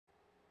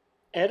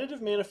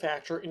Additive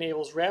manufacture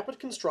enables rapid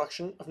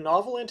construction of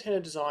novel antenna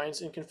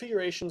designs in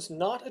configurations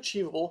not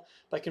achievable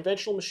by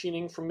conventional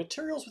machining from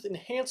materials with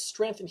enhanced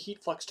strength and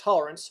heat flux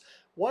tolerance,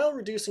 while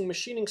reducing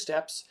machining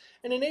steps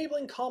and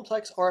enabling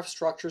complex RF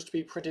structures to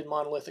be printed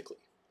monolithically.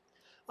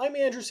 I'm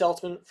Andrew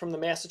Seltzman from the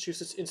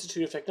Massachusetts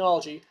Institute of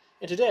Technology,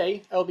 and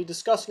today I will be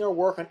discussing our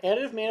work on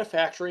additive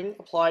manufacturing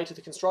applied to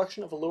the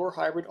construction of a lower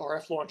hybrid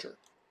RF launcher.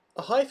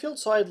 A high field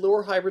side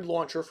lower hybrid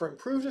launcher for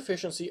improved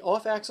efficiency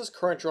off-axis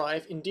current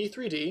drive in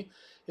D3D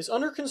is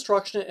under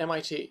construction at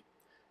MIT.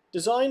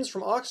 Designs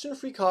from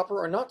oxygen-free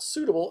copper are not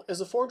suitable as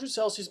the 400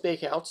 Celsius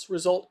bakeouts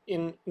result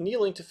in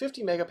annealing to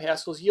 50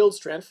 megapascals yield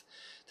strength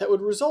that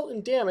would result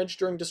in damage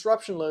during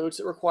disruption loads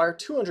that require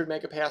 200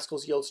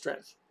 megapascals yield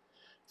strength.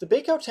 The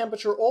bakeout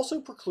temperature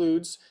also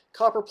precludes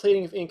copper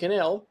plating of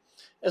Inconel,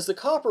 as the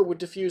copper would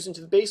diffuse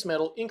into the base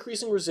metal,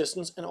 increasing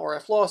resistance and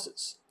RF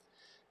losses.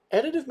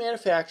 Additive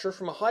manufacture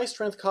from a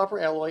high-strength copper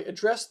alloy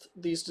addressed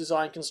these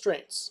design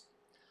constraints.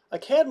 A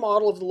CAD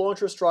model of the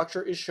launcher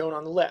structure is shown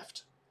on the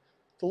left.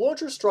 The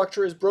launcher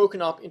structure is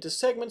broken up into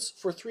segments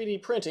for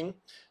 3D printing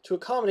to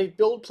accommodate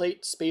build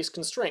plate space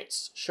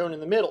constraints, shown in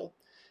the middle,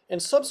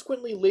 and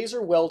subsequently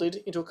laser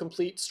welded into a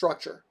complete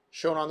structure,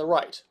 shown on the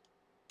right.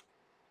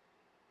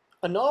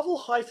 A novel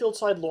high field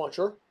side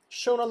launcher,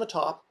 shown on the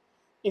top,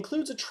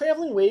 includes a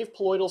traveling wave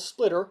poloidal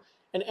splitter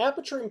and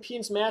aperture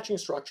impedance matching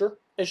structure,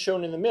 as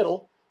shown in the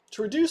middle,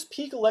 to reduce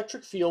peak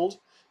electric field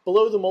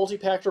below the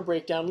multipactor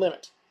breakdown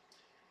limit.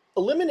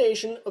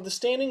 Elimination of the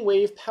standing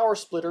wave power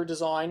splitter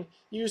design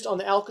used on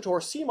the Alcator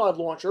CMOD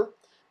launcher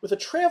with a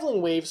traveling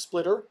wave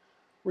splitter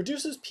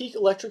reduces peak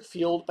electric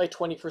field by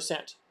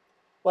 20%.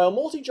 While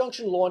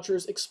multijunction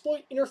launchers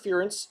exploit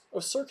interference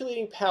of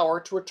circulating power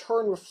to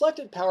return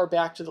reflected power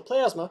back to the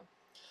plasma,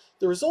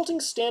 the resulting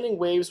standing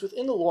waves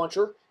within the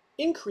launcher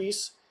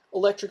increase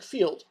electric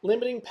field,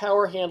 limiting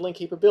power handling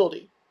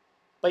capability.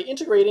 By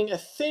integrating a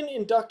thin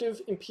inductive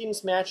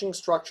impedance matching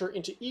structure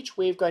into each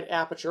waveguide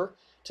aperture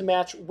to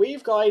match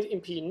waveguide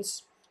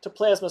impedance to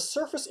plasma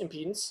surface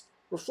impedance,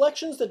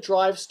 reflections that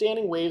drive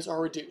standing waves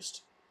are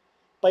reduced.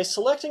 By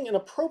selecting an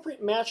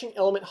appropriate matching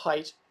element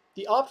height,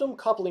 the optimum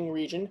coupling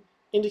region,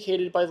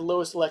 indicated by the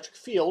lowest electric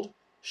field,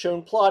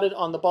 shown plotted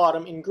on the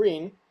bottom in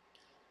green,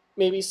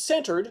 may be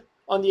centered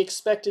on the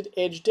expected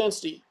edge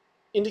density,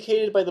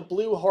 indicated by the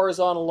blue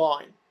horizontal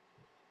line.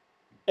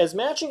 As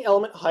matching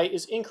element height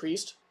is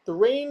increased, the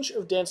range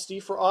of density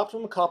for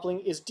optimum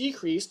coupling is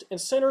decreased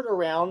and centered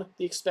around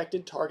the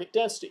expected target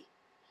density.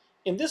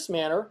 In this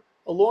manner,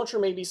 a launcher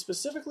may be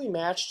specifically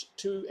matched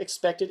to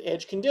expected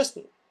edge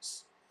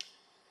conditions.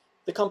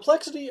 The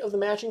complexity of the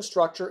matching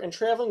structure and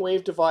traveling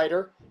wave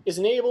divider is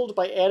enabled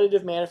by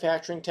additive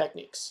manufacturing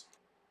techniques.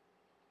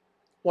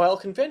 While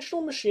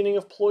conventional machining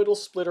of poloidal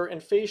splitter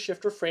and phase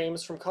shifter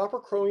frames from copper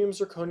chromium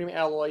zirconium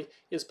alloy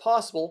is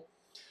possible,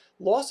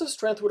 loss of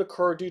strength would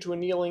occur due to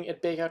annealing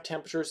at bakeout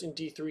temperatures in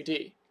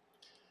D3D.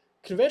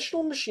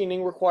 Conventional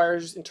machining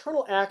requires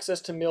internal access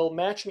to mill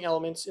matching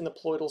elements in the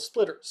poloidal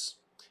splitters,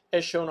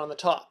 as shown on the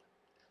top.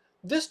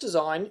 This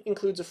design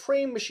includes a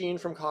frame machined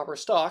from copper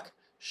stock,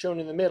 shown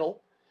in the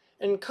middle,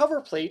 and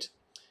cover plate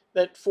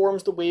that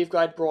forms the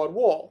waveguide broad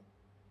wall.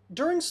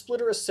 During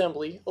splitter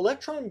assembly,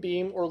 electron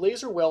beam or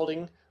laser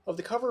welding of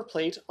the cover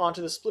plate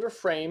onto the splitter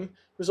frame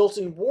results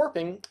in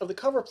warping of the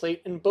cover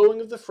plate and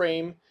bowing of the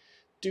frame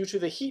due to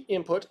the heat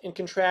input and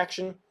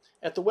contraction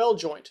at the weld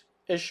joint,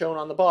 as shown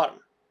on the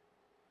bottom.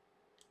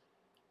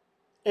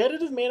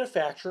 Additive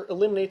manufacture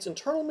eliminates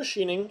internal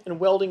machining and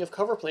welding of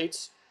cover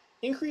plates,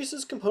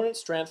 increases component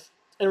strength,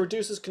 and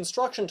reduces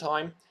construction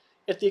time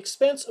at the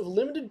expense of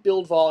limited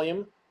build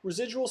volume,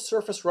 residual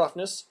surface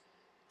roughness,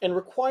 and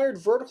required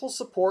vertical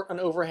support on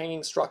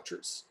overhanging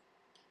structures.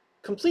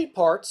 Complete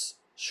parts,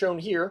 shown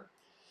here,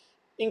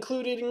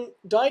 including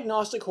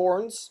diagnostic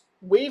horns,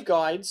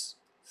 waveguides,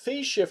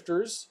 phase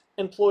shifters,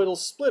 and poloidal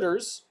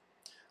splitters,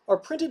 are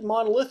printed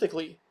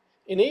monolithically,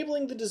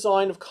 enabling the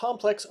design of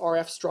complex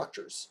RF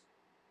structures.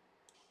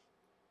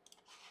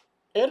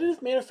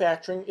 Additive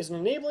manufacturing is an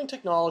enabling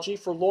technology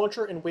for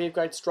launcher and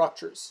waveguide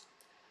structures.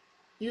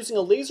 Using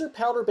a laser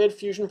powder bed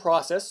fusion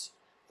process,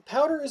 the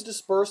powder is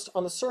dispersed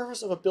on the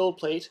surface of a build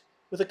plate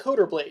with a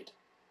coater blade.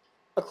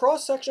 A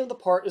cross-section of the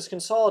part is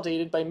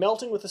consolidated by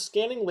melting with a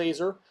scanning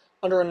laser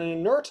under an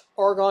inert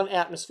argon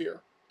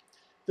atmosphere.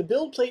 The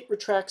build plate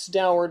retracts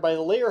downward by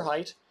the layer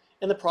height,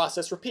 and the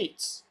process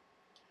repeats.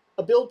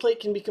 A build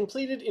plate can be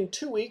completed in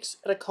 2 weeks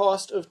at a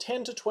cost of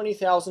 $10,000 to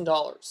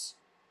 $20,000.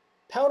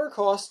 Powder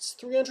costs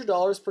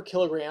 $300 per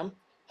kilogram.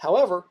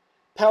 However,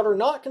 powder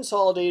not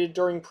consolidated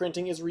during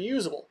printing is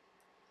reusable.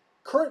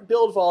 Current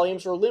build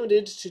volumes are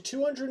limited to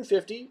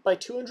 250 by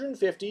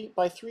 250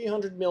 by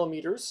 300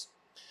 millimeters,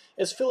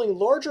 as filling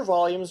larger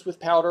volumes with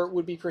powder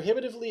would be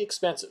prohibitively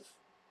expensive.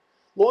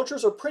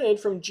 Launchers are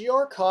printed from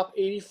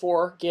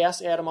GRCop-84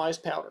 gas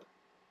atomized powder.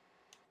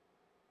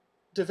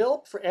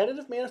 Developed for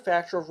additive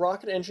manufacture of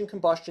rocket engine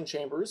combustion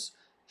chambers,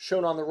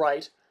 shown on the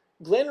right,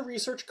 Glenn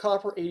Research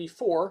Copper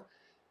 84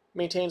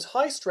 maintains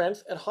high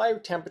strength at high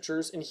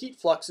temperatures and heat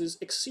fluxes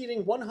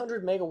exceeding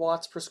 100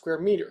 megawatts per square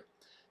meter,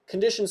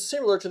 conditions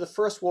similar to the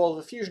first wall of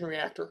a fusion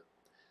reactor.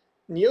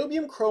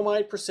 Niobium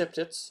chromide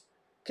precipitates,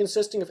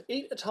 consisting of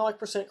 8 atomic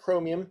percent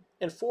chromium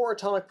and 4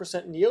 atomic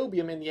percent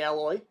niobium in the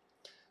alloy,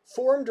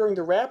 form during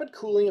the rapid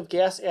cooling of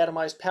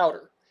gas-atomized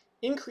powder,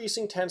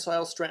 increasing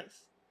tensile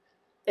strength.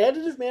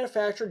 Additive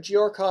manufactured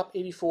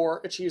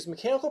GRCop-84 achieves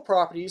mechanical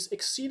properties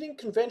exceeding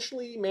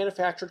conventionally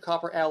manufactured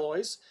copper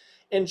alloys,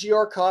 and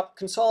GRCop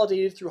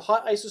consolidated through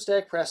hot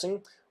isostatic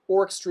pressing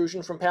or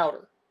extrusion from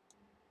powder.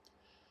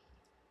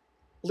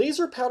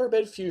 Laser powder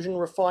bed fusion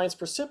refines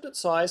precipitate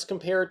size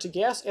compared to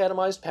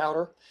gas-atomized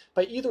powder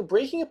by either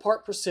breaking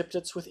apart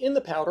precipitates within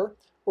the powder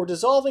or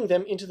dissolving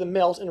them into the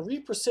melt and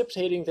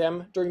reprecipitating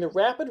them during the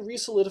rapid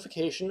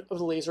resolidification of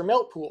the laser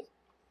melt pool.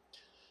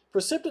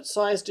 Precipitate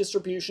size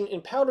distribution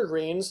in powder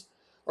grains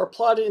are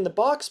plotted in the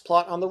box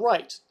plot on the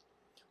right,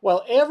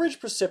 while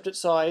average precipitate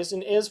size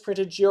in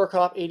as-printed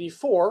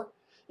GRCop-84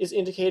 is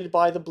indicated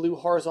by the blue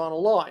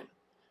horizontal line.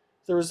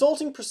 The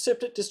resulting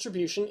precipitate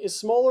distribution is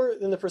smaller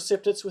than the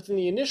precipitates within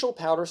the initial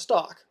powder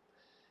stock.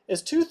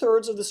 As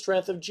 2/3 of the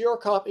strength of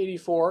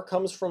GRCop-84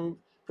 comes from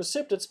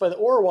precipitates by the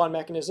Erosion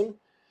mechanism,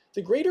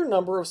 the greater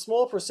number of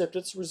small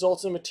precipitates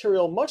results in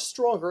material much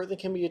stronger than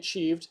can be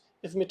achieved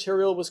if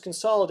material was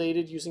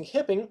consolidated using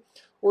hipping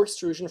or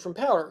extrusion from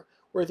powder,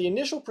 where the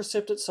initial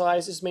precipitate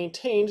size is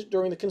maintained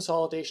during the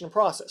consolidation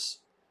process.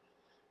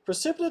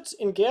 Precipitates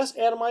in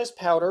gas-atomized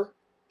powder,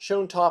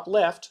 shown top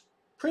left,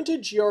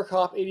 printed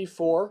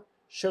GRCop-84,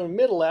 shown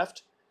middle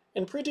left,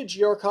 and printed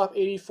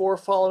GRCop-84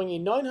 following a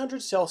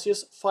 900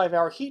 Celsius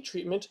 5-hour heat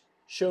treatment,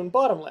 shown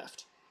bottom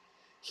left.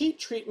 Heat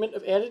treatment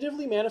of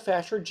additively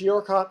manufactured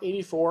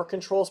GRCop-84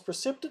 controls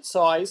precipitate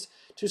size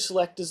to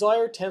select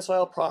desired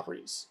tensile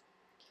properties.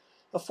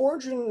 A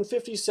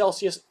 450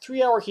 Celsius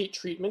 3-hour heat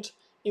treatment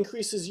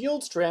increases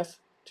yield strength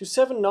to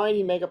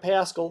 790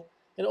 megapascal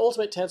and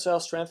ultimate tensile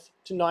strength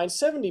to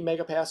 970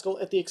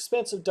 megapascal at the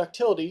expense of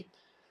ductility,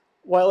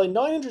 while a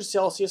 900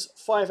 Celsius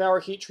 5-hour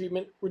heat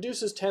treatment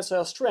reduces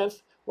tensile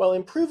strength while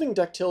improving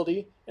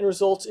ductility and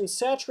results in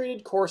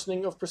saturated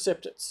coarsening of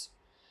precipitates.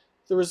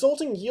 The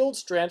resulting yield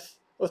strength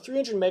of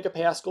 300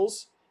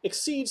 megapascals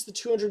exceeds the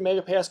 200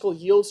 megapascal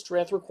yield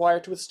strength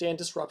required to withstand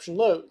disruption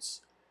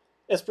loads.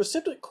 As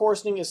precipitate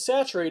coarsening is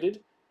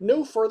saturated,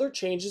 no further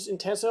changes in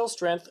tensile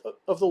strength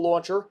of the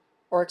launcher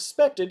are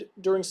expected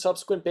during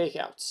subsequent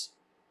bakeouts.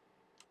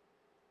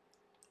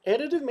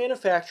 Additive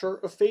manufacture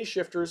of phase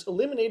shifters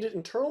eliminated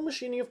internal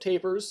machining of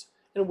tapers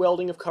and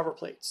welding of cover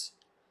plates.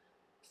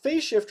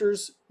 Phase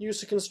shifters used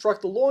to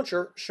construct the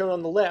launcher, shown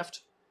on the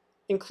left,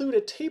 include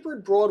a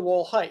tapered broad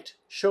wall height,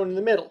 shown in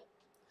the middle.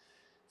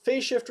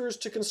 Phase shifters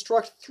to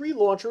construct 3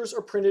 launchers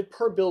are printed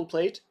per build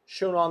plate,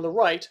 shown on the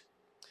right,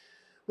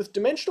 with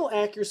dimensional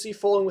accuracy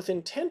falling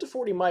within 10 to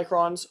 40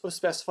 microns of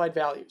specified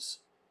values.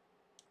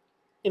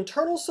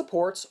 Internal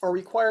supports are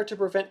required to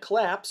prevent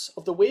collapse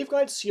of the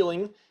waveguide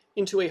ceiling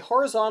into a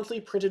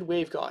horizontally printed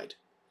waveguide.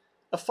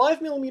 A 5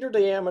 mm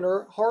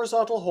diameter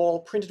horizontal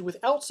hole printed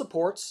without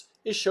supports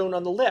is shown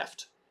on the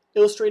left,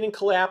 illustrating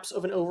collapse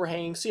of an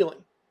overhanging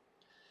ceiling.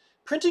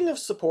 Printing of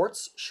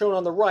supports, shown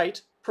on the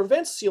right,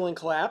 prevents ceiling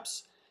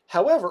collapse.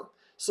 However,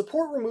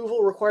 support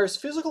removal requires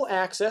physical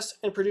access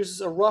and produces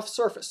a rough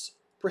surface,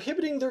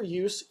 prohibiting their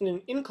use in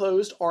an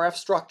enclosed RF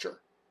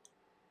structure.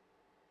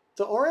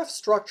 The RF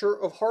structure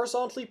of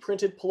horizontally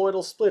printed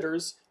poloidal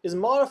splitters is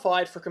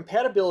modified for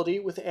compatibility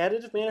with the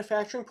additive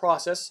manufacturing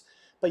process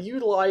by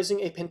utilizing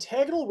a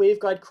pentagonal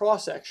waveguide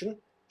cross-section,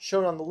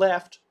 shown on the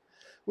left,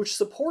 which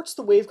supports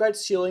the waveguide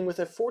ceiling with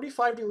a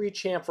 45-degree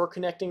chamfer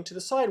connecting to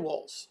the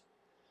sidewalls.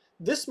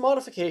 This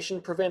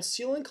modification prevents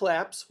ceiling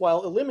collapse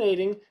while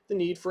eliminating the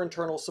need for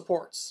internal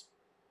supports.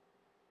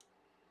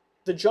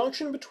 The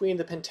junction between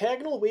the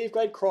pentagonal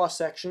waveguide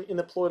cross-section in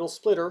the poloidal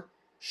splitter,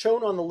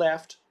 shown on the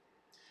left,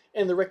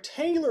 and the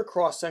rectangular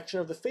cross-section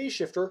of the phase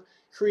shifter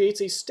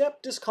creates a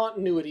step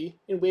discontinuity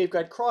in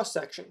waveguide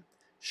cross-section,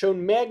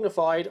 shown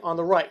magnified on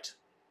the right.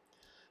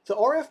 The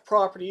RF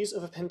properties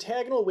of a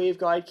pentagonal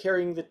waveguide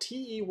carrying the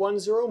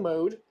TE10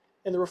 mode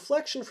and the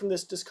reflection from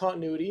this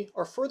discontinuity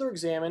are further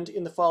examined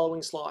in the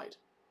following slide.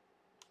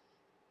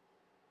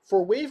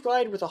 For a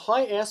waveguide with a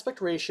high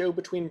aspect ratio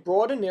between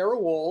broad and narrow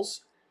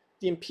walls,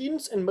 the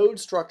impedance and mode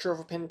structure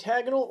of a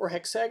pentagonal or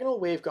hexagonal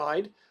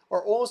waveguide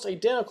are almost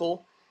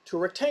identical to a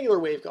rectangular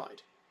waveguide.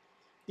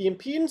 The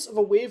impedance of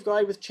a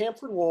waveguide with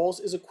chamfered walls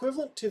is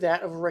equivalent to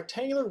that of a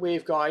rectangular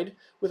waveguide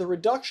with a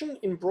reduction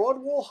in broad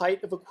wall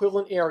height of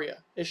equivalent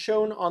area, as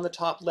shown on the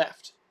top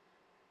left.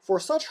 For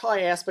such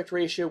high aspect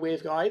ratio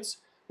waveguides,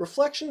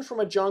 reflection from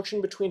a junction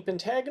between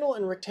pentagonal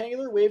and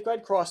rectangular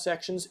waveguide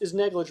cross-sections is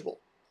negligible.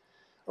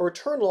 A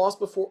return loss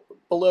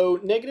below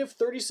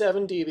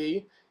 -37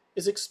 dB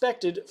is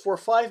expected for a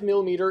 5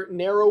 mm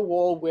narrow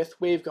wall width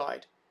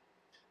waveguide.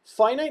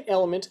 Finite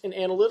element and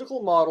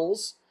analytical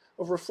models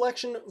of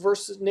reflection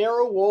versus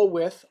narrow wall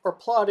width are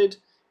plotted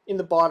in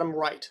the bottom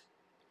right.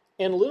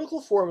 Analytical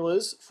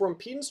formulas for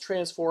impedance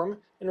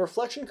transform and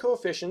reflection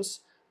coefficients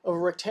of a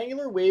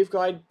rectangular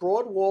waveguide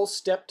broad wall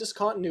step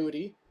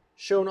discontinuity,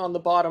 shown on the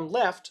bottom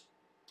left,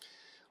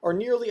 are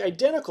nearly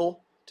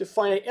identical to to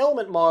finite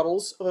element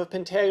models of a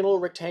pentagonal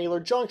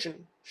rectangular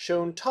junction,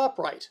 shown top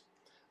right,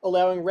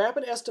 allowing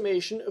rapid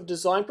estimation of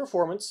design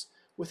performance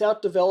without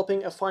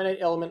developing a finite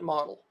element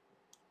model.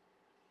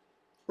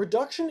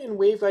 Reduction in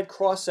waveguide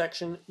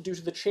cross-section due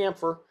to the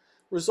chamfer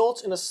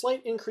results in a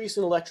slight increase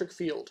in electric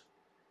field.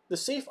 The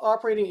safe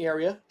operating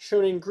area,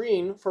 shown in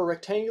green for a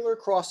rectangular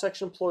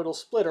cross-section poloidal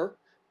splitter,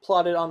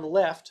 plotted on the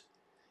left,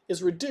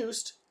 is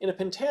reduced in a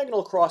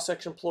pentagonal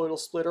cross-section poloidal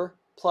splitter,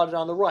 plotted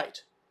on the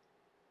right.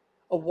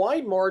 A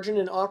wide margin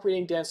in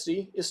operating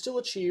density is still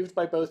achieved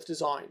by both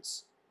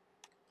designs.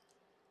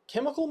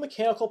 Chemical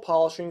mechanical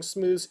polishing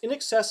smooths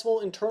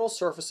inaccessible internal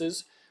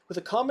surfaces with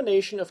a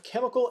combination of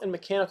chemical and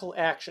mechanical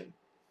action.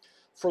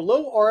 For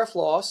low RF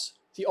loss,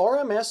 the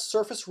RMS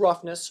surface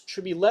roughness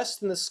should be less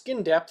than the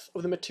skin depth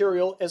of the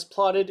material as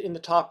plotted in the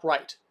top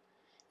right.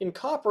 In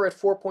copper at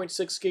 4.6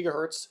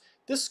 GHz,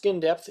 this skin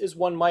depth is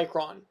 1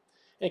 micron,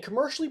 and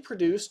commercially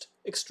produced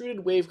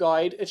extruded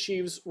waveguide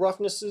achieves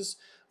roughnesses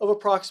of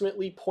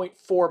approximately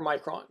 0.4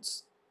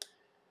 microns.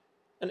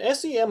 An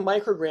SEM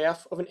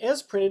micrograph of an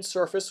as-printed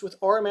surface with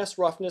RMS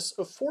roughness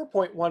of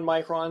 4.1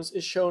 microns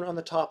is shown on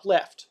the top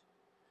left.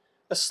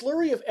 A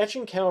slurry of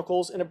etching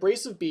chemicals and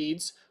abrasive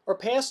beads are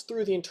passed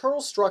through the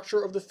internal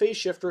structure of the phase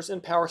shifters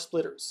and power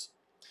splitters.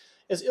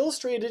 As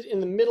illustrated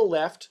in the middle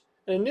left,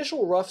 an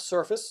initial rough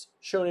surface,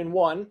 shown in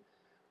 1,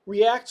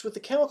 reacts with the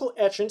chemical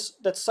etchant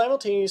that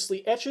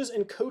simultaneously etches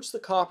and coats the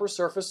copper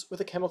surface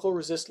with a chemical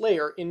resist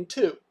layer in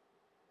 2.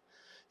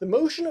 The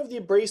motion of the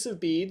abrasive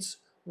beads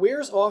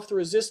wears off the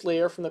resist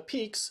layer from the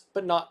peaks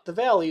but not the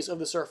valleys of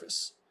the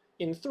surface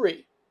in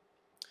 3.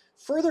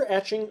 Further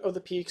etching of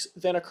the peaks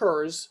then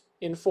occurs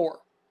in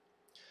 4.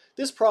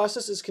 This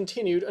process is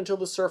continued until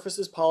the surface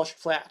is polished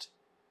flat.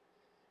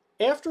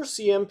 After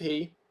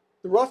CMP,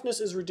 the roughness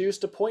is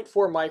reduced to 0.4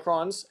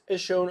 microns as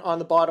shown on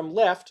the bottom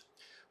left,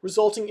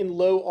 resulting in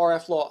low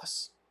RF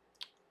loss.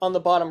 On the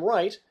bottom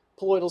right,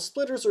 poloidal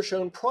splitters are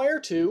shown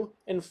prior to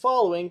and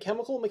following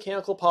chemical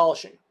mechanical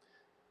polishing.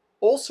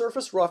 All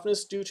surface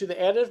roughness due to the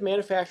additive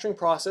manufacturing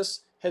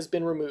process has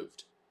been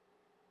removed.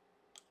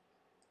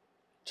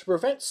 To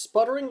prevent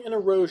sputtering and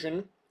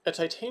erosion, a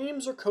titanium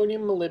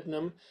zirconium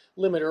molybdenum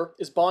limiter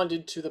is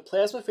bonded to the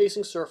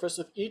plasma-facing surface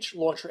of each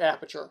launcher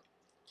aperture.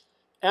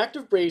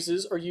 Active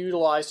brazes are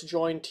utilized to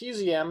join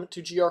TZM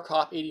to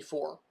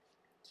GRCop-84.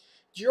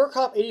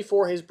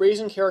 GRCop-84 has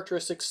brazing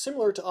characteristics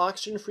similar to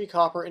oxygen-free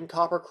copper and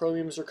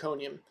copper-chromium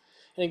zirconium,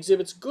 and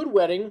exhibits good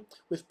wetting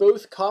with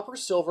both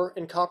copper-silver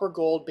and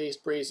copper-gold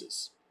based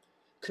brazes.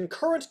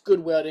 Concurrent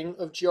good wetting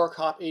of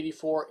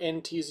GRCop-84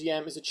 and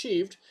TZM is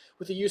achieved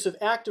with the use of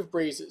active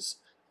brazes,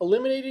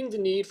 eliminating the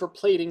need for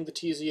plating the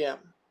TZM.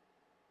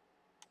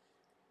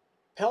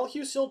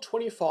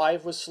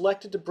 PalHusil-25 was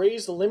selected to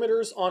braze the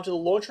limiters onto the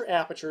launcher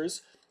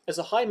apertures as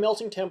a high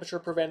melting temperature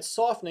prevents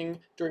softening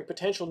during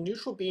potential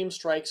neutral beam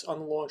strikes on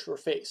the launcher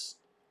face.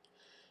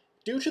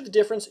 Due to the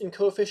difference in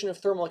coefficient of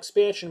thermal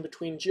expansion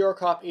between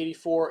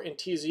GRCop-84 and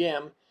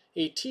TZM,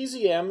 a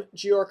TZM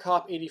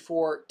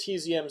GRCop-84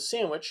 TZM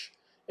sandwich,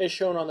 as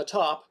shown on the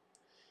top,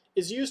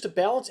 is used to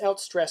balance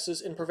out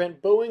stresses and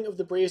prevent bowing of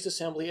the brazed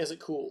assembly as it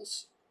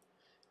cools.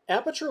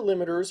 Aperture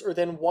limiters are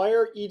then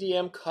wire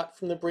EDM cut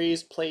from the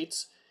brazed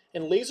plates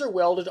and laser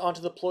welded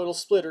onto the poloidal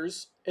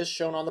splitters, as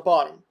shown on the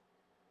bottom.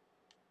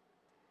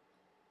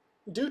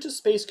 Due to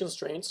space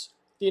constraints,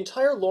 the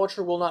entire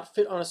launcher will not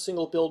fit on a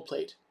single build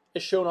plate,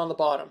 as shown on the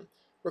bottom,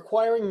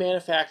 requiring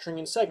manufacturing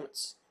in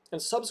segments,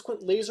 and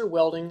subsequent laser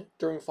welding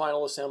during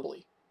final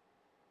assembly.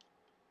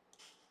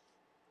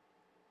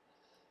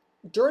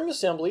 During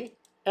assembly,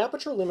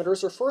 aperture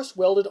limiters are first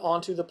welded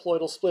onto the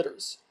poloidal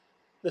splitters.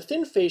 The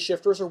thin phase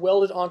shifters are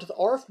welded onto the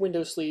RF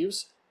window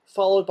sleeves,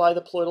 followed by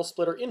the poloidal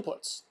splitter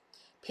inputs.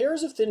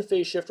 Pairs of thin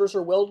phase shifters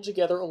are welded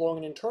together along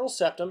an internal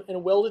septum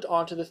and welded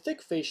onto the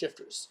thick phase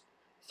shifters.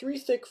 3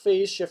 thick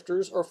phase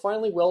shifters are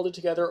finally welded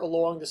together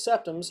along the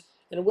septums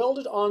and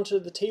welded onto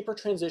the taper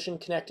transition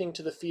connecting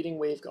to the feeding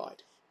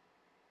waveguide.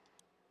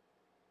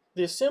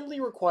 The assembly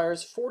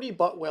requires 40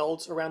 butt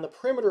welds around the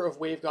perimeter of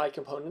waveguide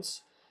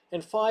components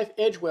and 5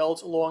 edge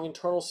welds along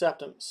internal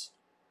septums.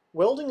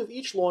 Welding of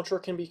each launcher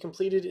can be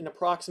completed in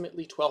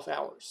approximately 12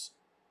 hours.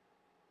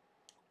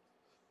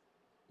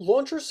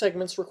 Launcher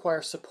segments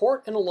require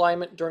support and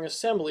alignment during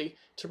assembly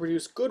to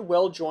produce good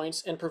weld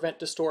joints and prevent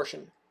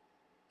distortion.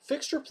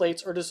 Fixture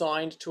plates are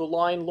designed to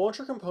align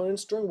launcher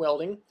components during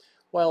welding,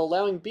 while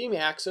allowing beam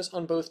access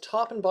on both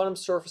top and bottom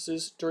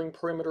surfaces during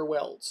perimeter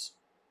welds.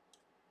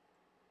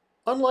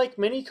 Unlike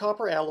many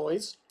copper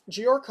alloys,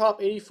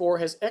 GRCop-84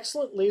 has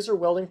excellent laser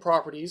welding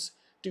properties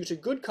due to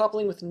good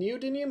coupling with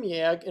neodymium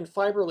YAG and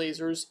fiber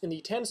lasers in the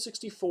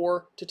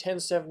 1064 to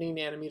 1070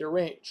 nanometer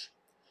range.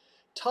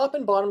 Top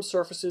and bottom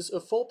surfaces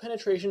of full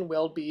penetration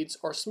weld beads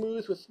are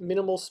smooth with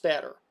minimal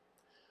spatter.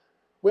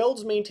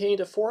 Welds maintained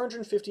a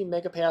 450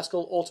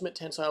 megapascal ultimate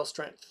tensile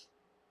strength.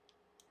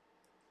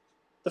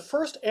 The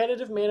first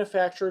additive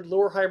manufactured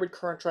lower hybrid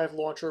current drive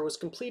launcher was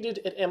completed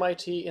at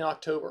MIT in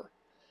October.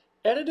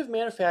 Additive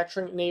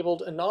manufacturing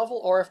enabled a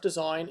novel RF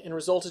design and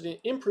resulted in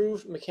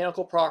improved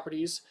mechanical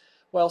properties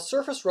while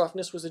surface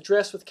roughness was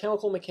addressed with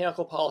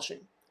chemical-mechanical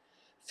polishing.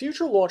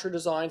 Future launcher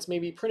designs may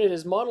be printed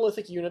as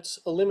monolithic units,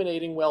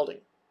 eliminating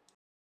welding.